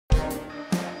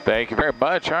Thank you very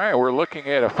much. All right, we're looking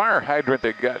at a fire hydrant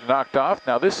that got knocked off.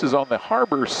 Now, this is on the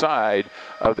harbor side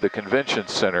of the convention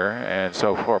center, and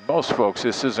so for most folks,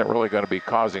 this isn't really going to be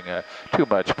causing too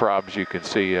much problems. You can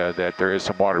see that there is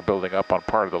some water building up on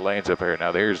part of the lanes up here.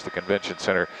 Now, there's the convention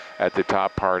center at the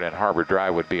top part, and Harbor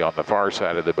Drive would be on the far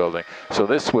side of the building. So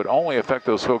this would only affect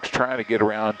those folks trying to get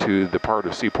around to the part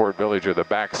of Seaport Village or the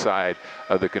back side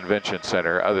of the convention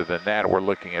center. Other than that, we're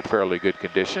looking at fairly good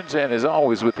conditions, and as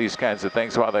always with these kinds of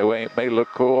things, while they may look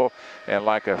cool and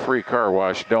like a free car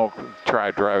wash, don't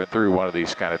try driving through one of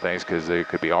these kind of things, because there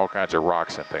could be all kinds of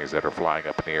rocks and things that are flying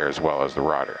up in the air, as well as the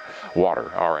water.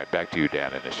 All right, back to you,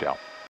 Dan and Michelle.